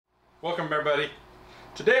Welcome everybody.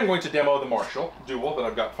 Today I'm going to demo the Marshall Dual that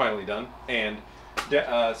I've got finally done, and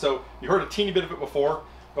so you heard a teeny bit of it before,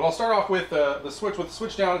 but I'll start off with the switch. With the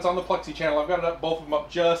switch down, it's on the Plexi channel. I've got it up, both of them up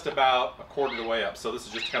just about a quarter of the way up, so this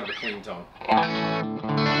is just kind of a clean tone.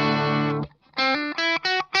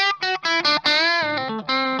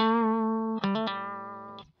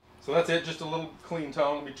 So that's it, just a little clean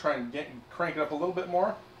tone. Let me try and crank it up a little bit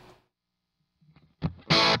more.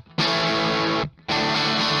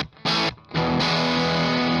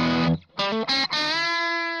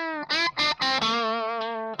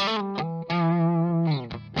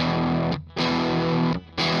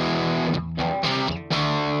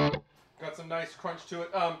 Got some nice crunch to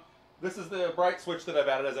it. This is the bright switch that I've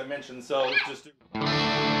added, as I mentioned, so let's just do...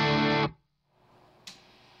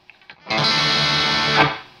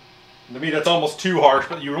 To me, that's almost too harsh,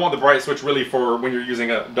 but you want the bright switch really for when you're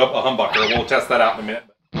using a humbucker. We'll test that out in a minute.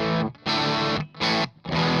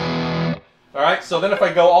 Alright, so then if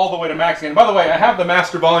I go all the way to max again, by the way, I have the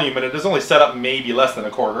master volume, and it is only set up maybe less than a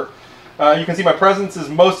quarter. You can see my presence is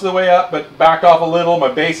most of the way up, but backed off a little.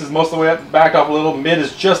 My bass is most of the way up, backed off a little. Mid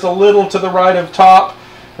is just a little to the right of top,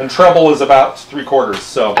 and treble is about 3/4.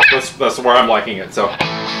 So that's where I'm liking it. So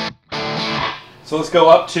let's go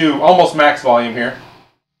up to almost max volume here.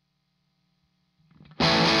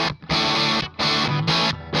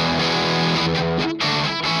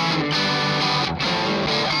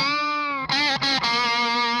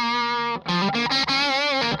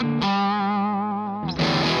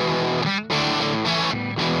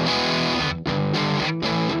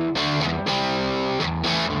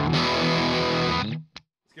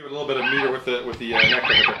 Give it a little bit of meter with the neck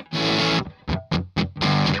clicker.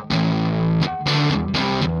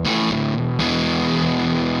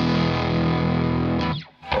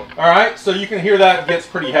 Alright, so you can hear that it gets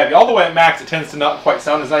pretty heavy. All the way at max it tends to not quite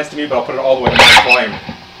sound as nice to me, but I'll put it all the way to max volume.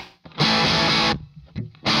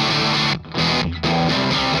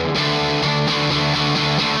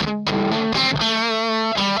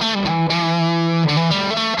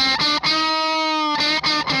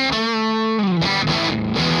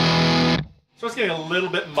 So it's getting a little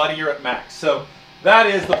bit muddier at max. So that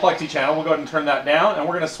is the Plexi channel. We'll go ahead and turn that down, and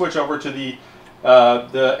we're going to switch over to the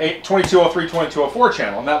 2203, 2204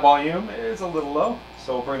 channel, and that volume is a little low,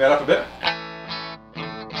 so we'll bring that up a bit.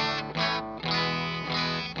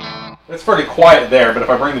 It's pretty quiet there, but if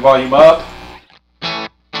I bring the volume up,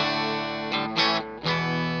 and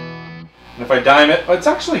if I dime it, it's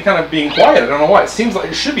actually kind of being quiet. I don't know why. It seems like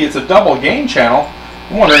it should be. It's a double gain channel.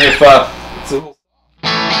 I'm wondering if it's a little...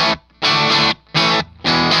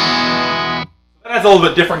 That has a little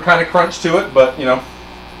bit different kind of crunch to it, but you know.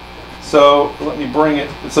 So let me bring it.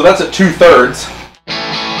 So that's at 2/3.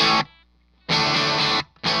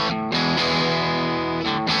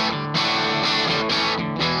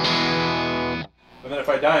 And then if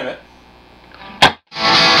I dime it.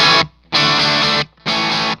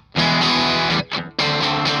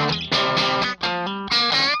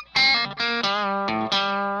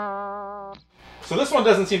 So this one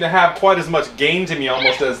doesn't seem to have quite as much gain to me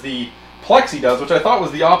almost as the Plexi does, which I thought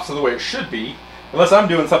was the opposite of the way it should be. Unless I'm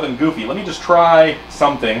doing something goofy. Let me just try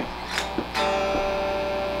something.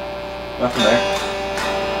 Nothing there.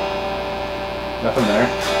 Nothing there.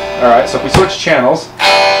 Alright, so if we switch channels. So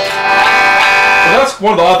that's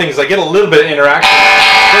one of the odd things. I get a little bit of interaction.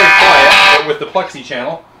 Very quiet with the Plexi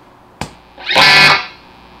channel.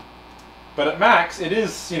 But at max, it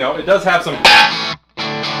is, you know, it does have some...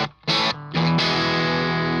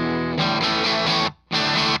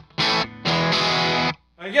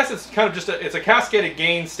 I guess it's kind of just it's a cascaded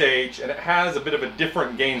gain stage, and it has a bit of a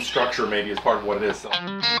different gain structure maybe as part of what it is. So.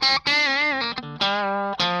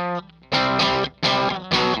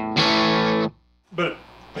 But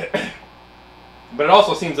it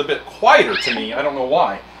also seems a bit quieter to me. I don't know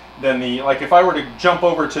why. Than the, like, if I were to jump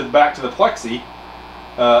over to back to the Plexi,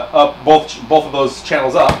 up both of those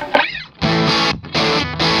channels up.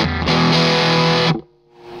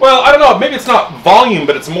 Well, I don't know, maybe it's not volume,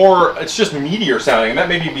 but it's just meatier sounding, and that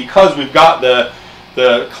may be because we've got the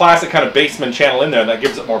classic kind of bassman channel in there, and that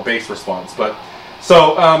gives it more bass response. But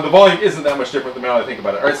so the volume isn't that much different than now that I think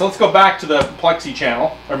about it. All right, so let's go back to the Plexi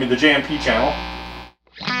channel, I mean the JMP channel.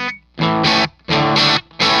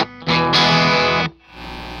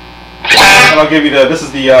 And I'll give you this is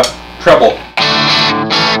the treble.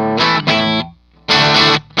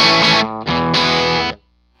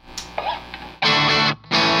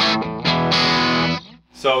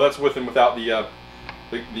 So that's with and without the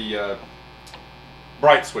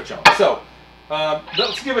bright switch on. So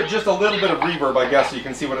let's give it just a little bit of reverb, I guess, so you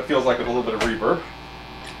can see what it feels like with a little bit of reverb.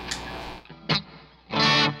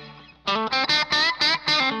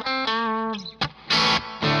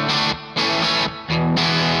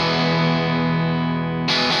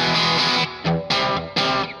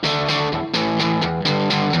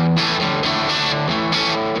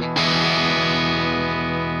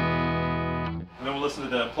 listen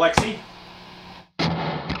to the Plexi.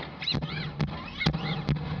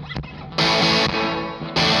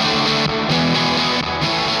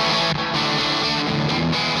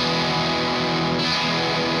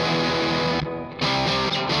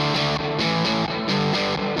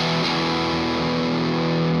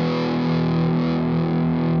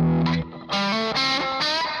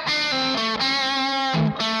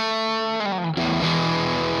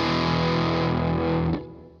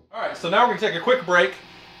 So now we're going to take a quick break,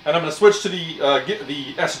 and I'm going to switch to the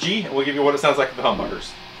SG, and we'll give you what it sounds like with the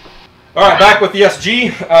humbuckers. All right, back with the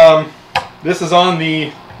SG. This is on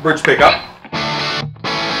the bridge pickup.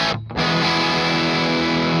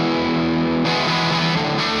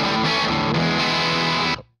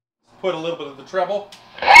 Put a little bit of the treble.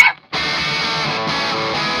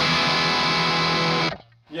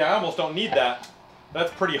 Yeah, I almost don't need that.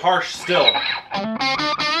 That's pretty harsh still.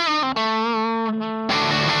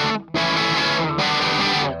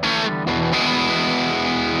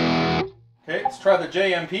 Okay, let's try the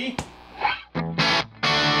JMP.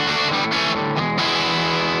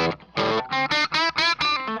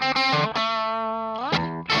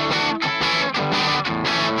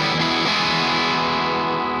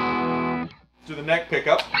 Do the neck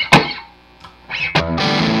pickup.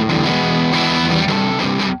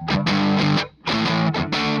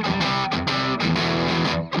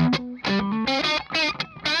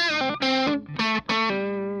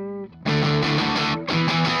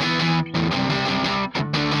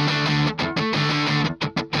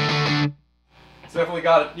 It's definitely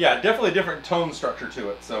got it. Yeah, definitely a different tone structure to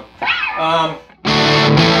it. So,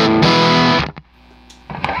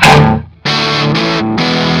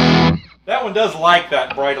 that one does like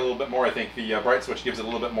that bright a little bit more. I think the bright switch gives it a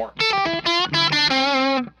little bit more.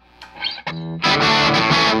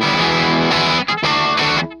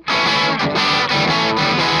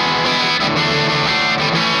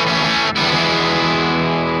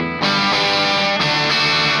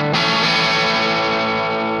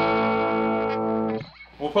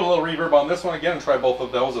 We'll put a little reverb on this one again and try both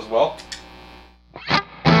of those as well.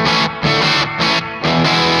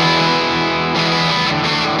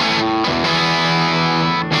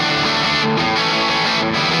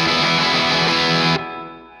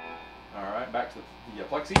 Alright, back to the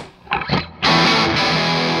Plexi.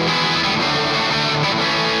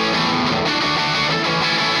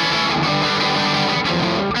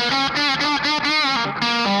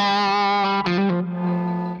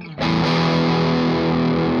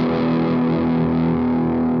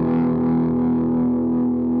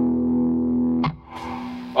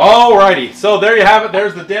 Alrighty, so there you have it.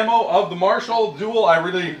 There's the demo of the Marshall Dual. I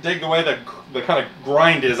really dig the way the kind of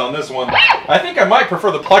grind is on this one. I think I might prefer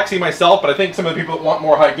the Plexi myself, but I think some of the people that want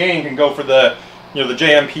more high gain can go for the, you know, the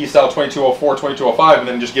JMP style 2204, 2205, and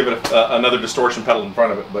then just give it another distortion pedal in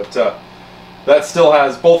front of it. But that still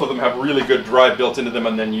has, both of them have really good drive built into them,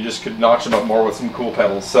 and then you just could notch them up more with some cool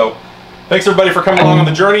pedals. So thanks everybody for coming along on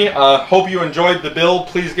the journey. Hope you enjoyed the build.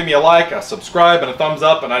 Please give me a like, a subscribe, and a thumbs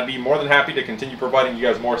up, and I'd be more than happy to continue providing you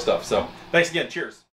guys more stuff. So thanks again. Cheers.